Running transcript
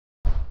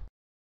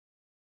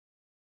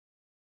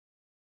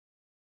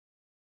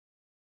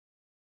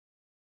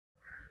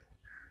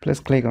Please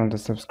click on the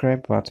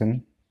subscribe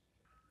button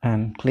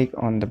and click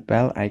on the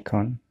bell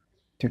icon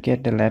to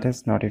get the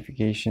latest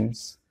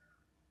notifications.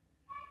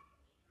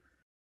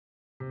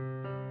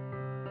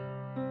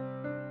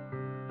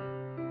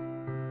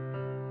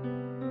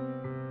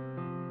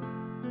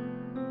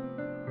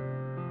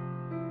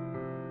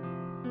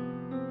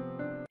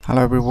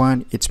 Hello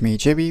everyone, it's me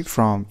JB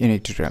from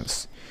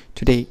UniqueTutorials.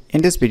 Today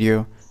in this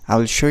video I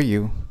will show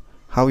you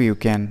how you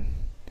can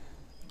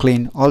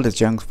clean all the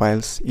junk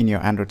files in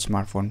your Android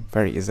smartphone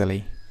very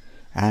easily,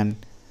 and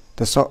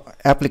the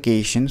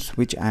applications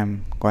which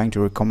I'm going to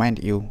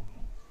recommend you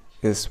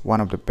is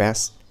one of the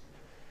best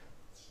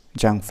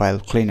junk file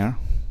cleaner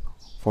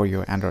for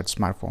your Android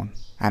smartphone,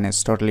 and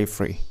it's totally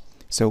free.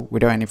 So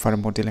without any further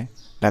more delay,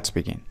 let's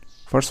begin.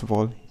 First of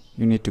all,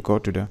 you need to go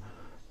to the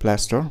Play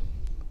Store.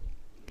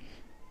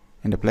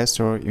 In the Play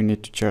Store, you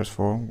need to search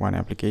for one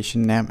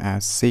application named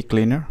as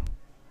CCleaner.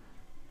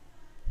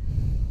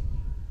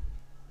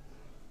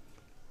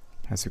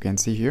 As you can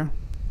see here.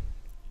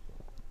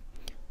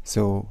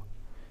 So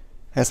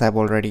as I've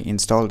already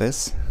installed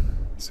this,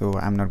 so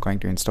I'm not going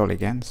to install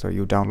again. So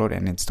you download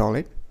and install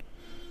it.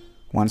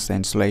 Once the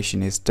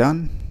installation is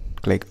done,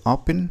 click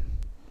open.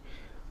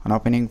 On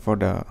opening for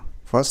the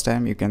first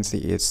time, you can see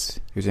its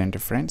user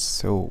interface.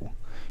 So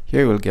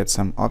here you will get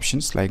some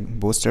options like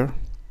booster,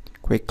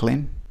 quick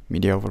clean,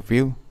 media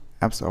overview,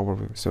 apps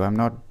overview. So I'm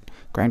not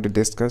going to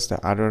discuss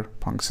the other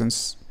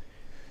functions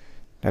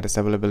that is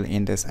available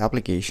in this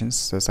applications,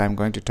 so I'm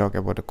going to talk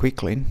about the quick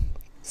clean.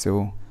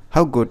 So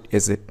how good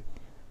is it?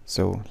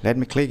 So let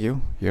me click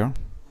you here.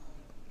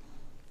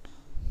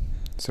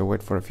 So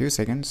wait for a few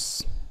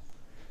seconds.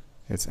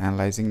 It's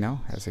analyzing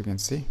now, as you can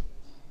see.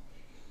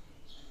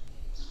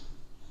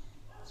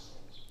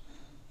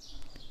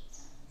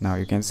 Now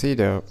you can see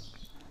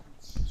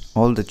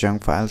all the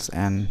junk files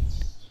and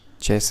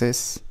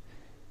chases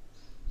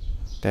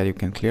that you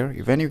can clear.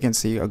 Even you can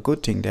see a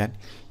good thing that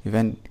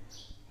even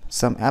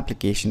some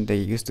application they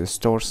used to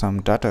store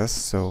some data,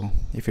 so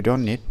if you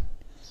don't need,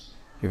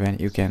 even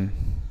you can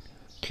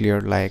clear.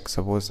 Like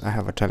suppose I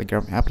have a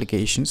Telegram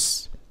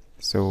applications,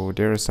 so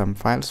there are some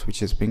files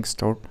which is being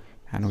stored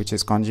and which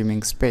is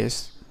consuming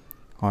space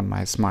on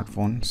my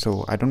smartphone,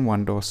 so I don't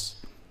want those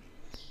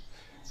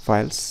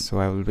files, so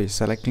I will be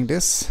selecting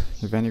this.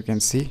 Even you can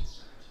see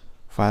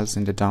files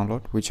in the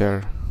download which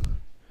are,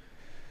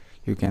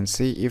 you can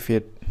see if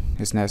it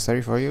is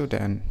necessary for you,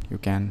 then you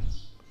can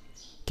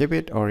keep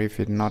it, or if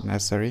it's not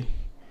necessary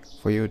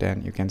for you,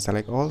 then you can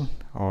select all,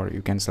 or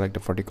you can select the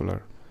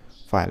particular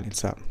file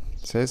itself.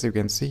 So as you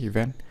can see,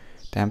 even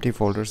the empty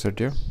folders are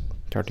there,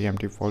 30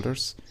 empty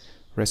folders,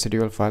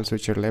 residual files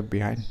which are left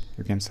behind,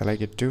 you can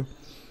select it too,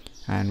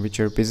 and which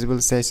are visible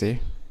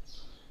session.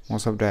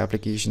 Most of the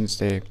applications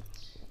they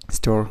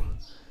store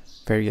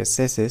various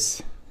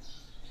sessions,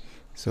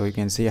 so you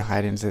can see a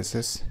hidden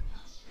sessions,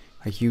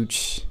 a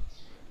huge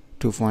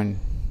 2.49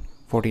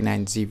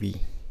 GB.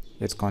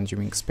 It's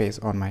consuming space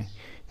on my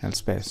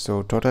space.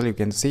 So total you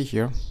can see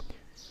here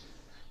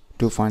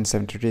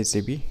 2.73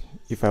 GB.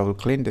 If I will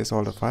clean this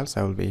all the files,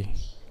 I will be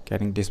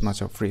getting this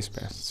much of free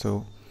space.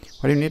 So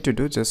what you need to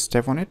do, just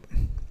tap on it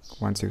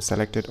once you've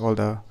selected all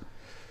the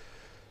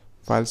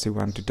files you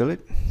want to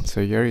delete.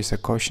 So here is a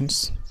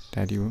cautions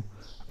that you are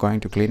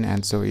going to clean,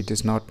 and so it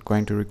is not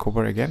going to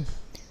recover again.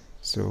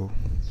 So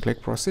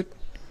click proceed,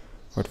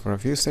 wait for a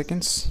few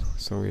seconds.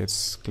 So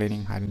it's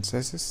cleaning hidden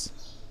sessions.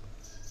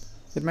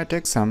 It might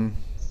take some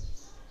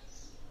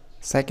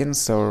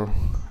seconds or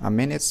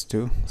minutes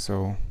too,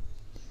 so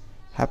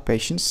have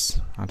patience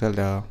until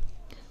the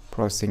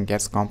processing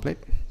gets complete.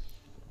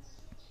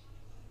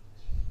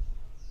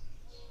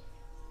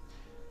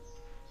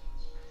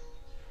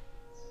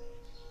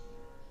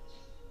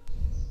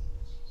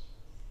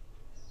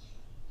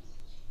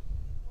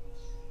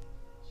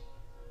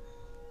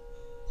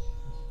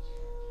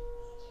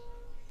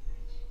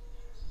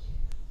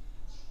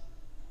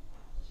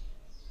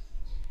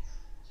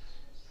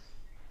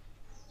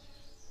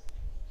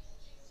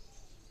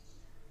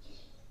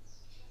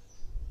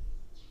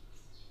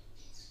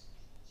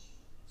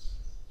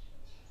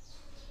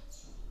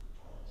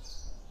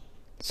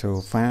 So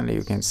finally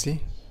you can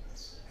see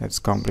it's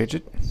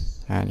completed,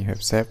 and you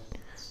have saved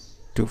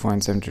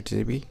 2.73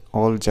 GB,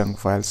 all junk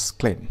files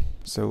clean.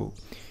 So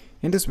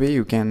in this way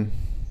you can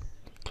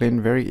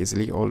clean very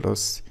easily all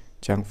those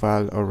junk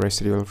file or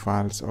residual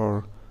files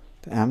or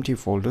the empty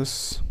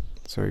folders.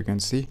 So you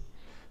can see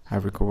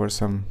I've recovered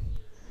some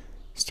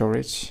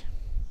storage,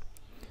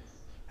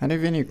 and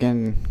even you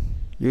can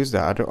use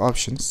the other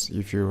options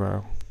if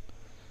you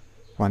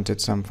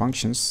wanted some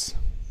functions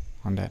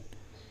on that.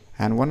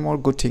 And one more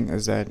good thing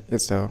is that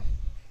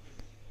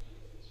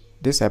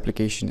this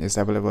application is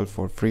available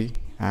for free,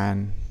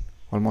 and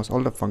almost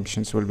all the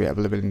functions will be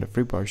available in the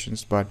free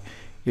versions. But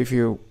if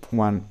you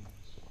want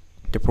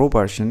the pro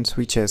versions,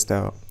 which has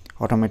the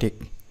automatic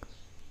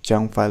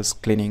junk files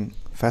cleaning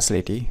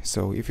facility,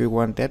 so if you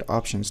want that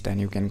options, then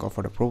you can go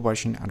for the pro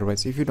version.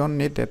 Otherwise, if you don't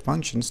need that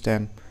functions,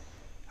 then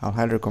I'll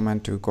highly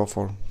recommend to go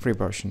for free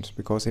versions,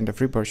 because in the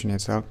free version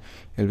itself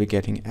you'll be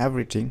getting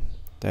everything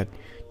that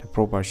the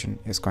pro version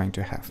is going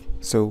to have.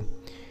 So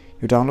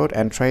you download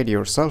and try it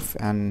yourself,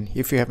 and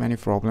if you have any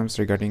problems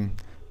regarding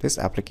these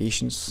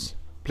applications,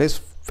 please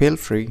feel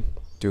free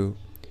to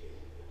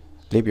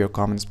leave your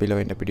comments below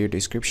in the video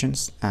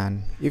descriptions.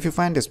 And if you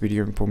find this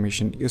video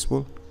information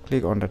useful,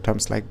 click on the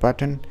thumbs like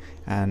button,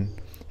 and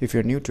if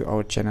you're new to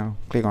our channel,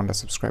 click on the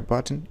subscribe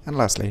button. And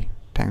lastly,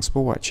 thanks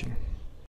for watching.